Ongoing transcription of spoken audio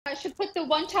I should put the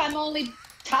one-time only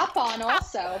top on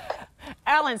also.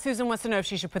 Alan, Susan wants to know if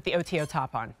she should put the OTO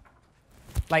top on.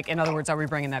 Like, in other words, are we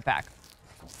bringing that back?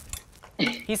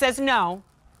 He says no.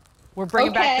 We're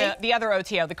bringing back the other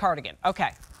OTO, the cardigan.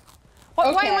 Okay.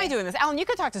 Well, why am I doing this? Alan, you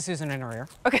could talk to Susan in her ear.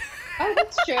 Okay. Oh,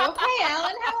 that's true. Hey,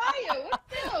 Alan, how are you? What's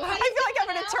new? I feel like I'm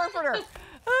an interpreter.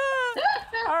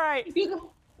 All right.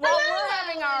 Well, we're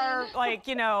having our, like,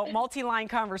 you know, multi-line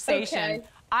conversation. Okay.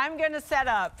 I'm going to set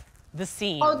up the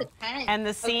scene. Oh, the tank. And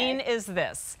the scene is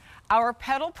this. Our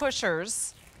pedal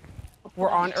pushers were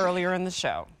on earlier in the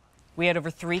show. We had over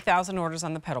 3,000 orders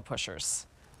on the pedal pushers.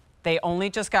 They only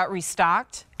just got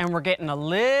restocked, and we're getting a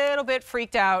little bit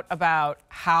freaked out about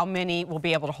how many we'll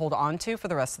be able to hold on to for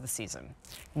the rest of the season.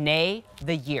 Nay,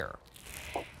 the year.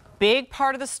 Big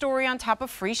part of the story on top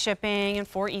of free shipping and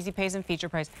 4 easy pays and feature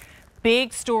price.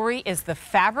 Big story is the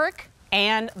fabric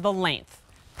and the length.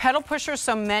 Pedal pushers,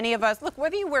 so many of us, look,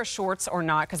 whether you wear shorts or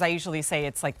not, because I usually say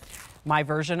it's like my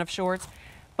version of shorts,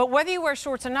 but whether you wear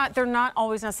shorts or not, they're not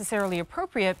always necessarily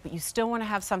appropriate, but you still want to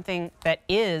have something that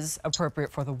is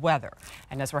appropriate for the weather.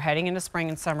 And as we're heading into spring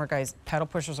and summer, guys, pedal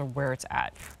pushers are where it's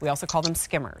at. We also call them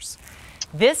skimmers.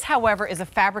 This, however, is a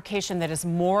fabrication that is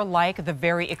more like the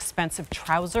very expensive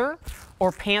trouser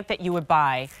or pant that you would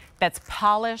buy that's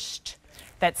polished,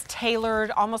 that's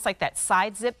tailored, almost like that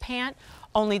side zip pant.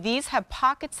 Only these have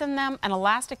pockets in them, an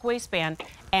elastic waistband,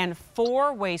 and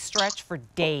 4-way stretch for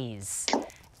days.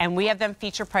 And we have them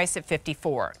feature priced at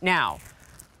 $54. Now,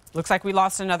 looks like we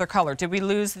lost another color. Did we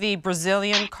lose the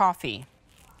Brazilian coffee?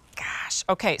 Gosh.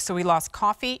 Okay, so we lost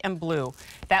coffee and blue.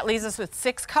 That leaves us with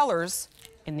 6 colors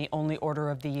in the only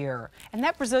order of the year. And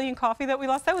that Brazilian coffee that we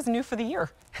lost, that was new for the year.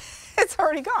 It's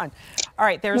already gone. All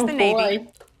right, there's the navy.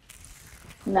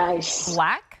 Nice.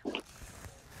 Black.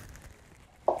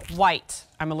 White.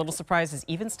 I'm a little surprised is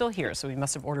even still here, so we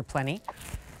must have ordered plenty.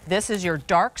 This is your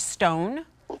dark stone.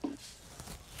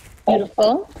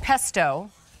 Beautiful.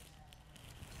 Pesto.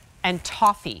 And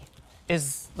toffee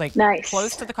is like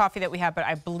close to the coffee that we have, but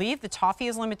I believe the toffee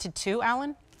is limited too,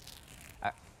 Alan?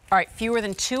 All right, fewer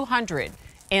than 200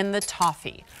 in the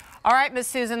toffee. All right, Miss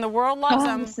Susan, the world loves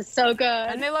them. This is so good.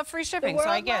 And they love free shipping, so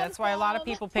I get it. That's why a lot of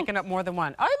people picking up more than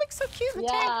one. Oh, it looks so cute, the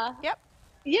tank. Yep.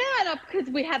 Yeah,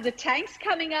 because we have the tanks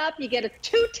coming up. You get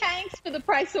 2 tanks for the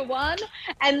price of 1.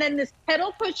 And then this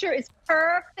pedal pusher is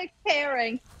perfect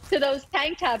pairing to those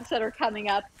tank tops that are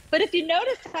coming up. But if you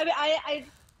notice, I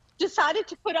decided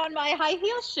to put on my high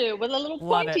heel shoe with a little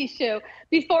pointy shoe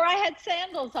before I had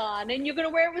sandals on. And you're going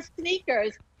to wear it with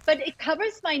sneakers. But it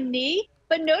covers my knee.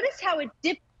 But notice how it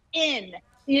dips in.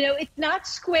 You know, it's not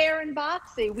square and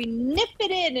boxy. We nip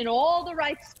it in all the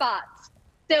right spots.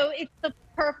 So it's the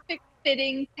perfect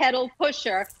fitting pedal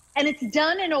pusher, and it's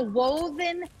done in a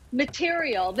woven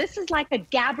material. This is like a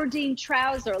gabardine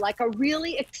trouser, like a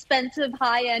really expensive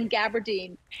high-end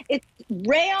gabardine. It's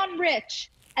rayon rich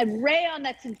and rayon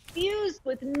that's infused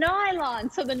with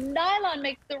nylon. So the nylon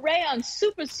makes the rayon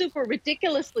super, super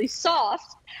ridiculously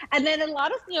soft. And then a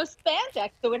lot of,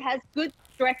 spandex, so it has good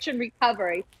stretch and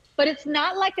recovery. But it's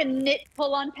not like a knit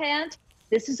pull-on pant.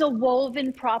 This is a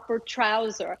woven proper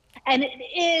trouser, and it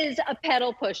is a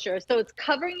pedal pusher. So it's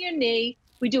covering your knee.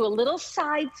 We do a little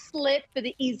side slit for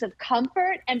the ease of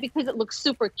comfort and because it looks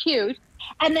super cute.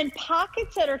 And then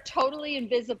pockets that are totally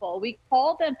invisible. We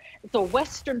call them, it's a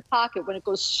Western pocket when it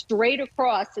goes straight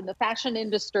across in the fashion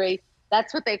industry.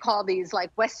 That's what they call these,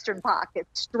 like Western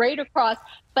pockets, straight across,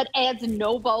 but adds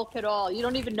no bulk at all. You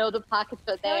don't even know the pockets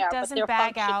are there. It doesn't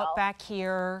bag out back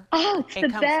here. Oh, it's the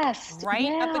best. Right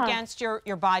up against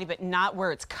your body, but not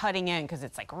where it's cutting in because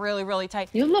it's like really, really tight.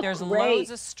 You look There's great.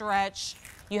 loads of stretch.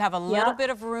 You have a little bit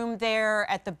of room there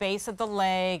at the base of the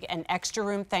leg and extra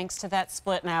room thanks to that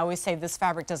split. And I always say this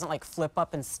fabric doesn't like flip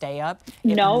up and stay up.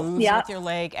 It moves with your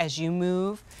leg as you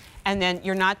move. And then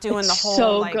you're not doing the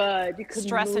whole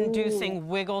stress-inducing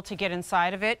wiggle to get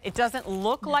inside of it. It doesn't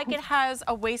look like it has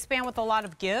a waistband with a lot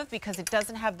of give because it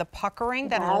doesn't have the puckering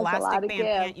that an elastic band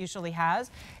pant usually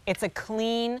has. It's a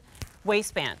clean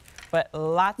waistband, but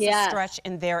lots of stretch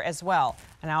in there as well.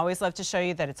 And I always love to show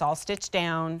you that it's all stitched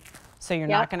down, so you're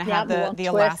not going to have the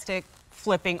elastic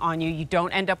flipping on you. You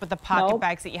don't end up with the pocket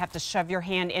bags that you have to shove your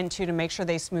hand into to make sure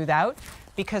they smooth out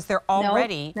because they're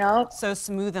already so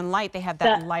smooth and light. They have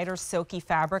that lighter silky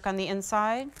fabric on the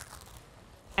inside.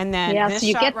 And then this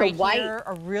shot right here,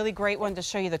 a really great one to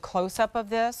show you the close-up of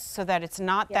this so that it's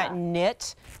not that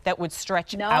knit that would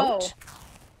stretch out.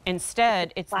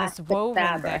 Instead, it's this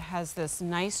woven that has this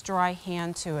nice dry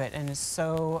hand to it and is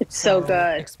so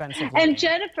good. Expensive. And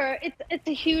Jennifer, it's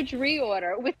a huge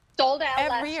reorder. It was sold out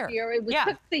last year. It was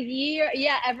took the year,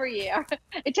 every year.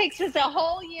 It takes us a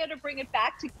whole year to bring it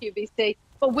back to QVC.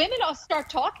 But women all start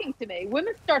talking to me.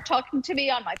 Women start talking to me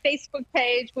on my Facebook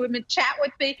page. Women chat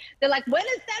with me. They're like, when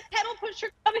is that pedal pusher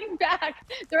coming back?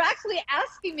 They're actually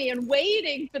asking me and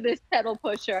waiting for this pedal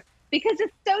pusher because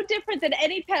it's so different than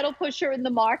any pedal pusher in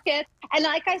the market. And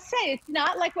like I say, it's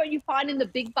not like what you find in the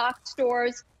big box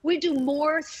stores. We do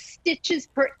more stitches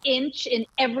per inch in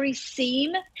every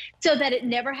seam so that it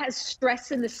never has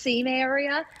stress in the seam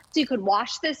area. So you could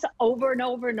wash this over and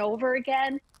over and over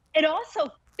again. It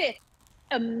also fits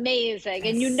amazing,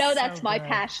 and you know that's my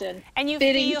passion. And you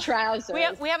fitting feel trousers.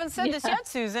 We haven't said this yet,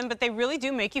 Susan, but they really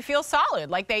do make you feel solid.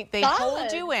 Like they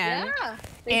hold you in,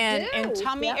 in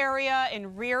tummy area,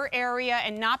 in rear area,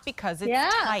 and not because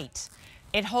it's tight.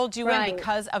 It holds you in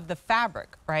because of the fabric,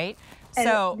 right?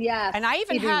 So, and I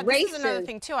even have, this is another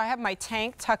thing too, I have my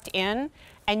tank tucked in,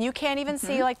 and you can't even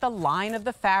see like the line of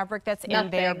the fabric that's in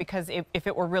there, because if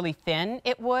it were really thin,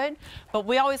 it would. But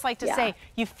we always like to say,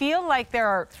 you feel like there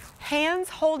are hands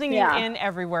holding you in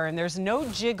everywhere, and there's no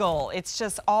jiggle. It's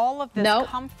just all of this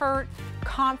comfort,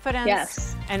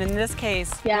 confidence, and in this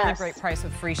case, really great price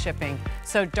with free shipping.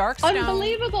 So dark stone.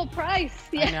 Unbelievable price.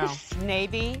 I know.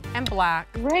 Navy and black.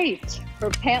 Great for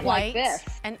a pant like this.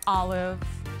 And olive.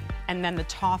 And then the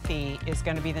toffee is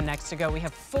going to be the next to go. We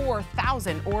have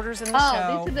 4,000 orders in the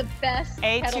show. Oh, these are the best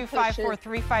pedal pushes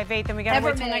A254358. Then we got to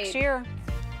wait till next year.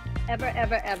 Ever,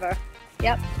 ever, ever.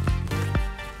 Yep.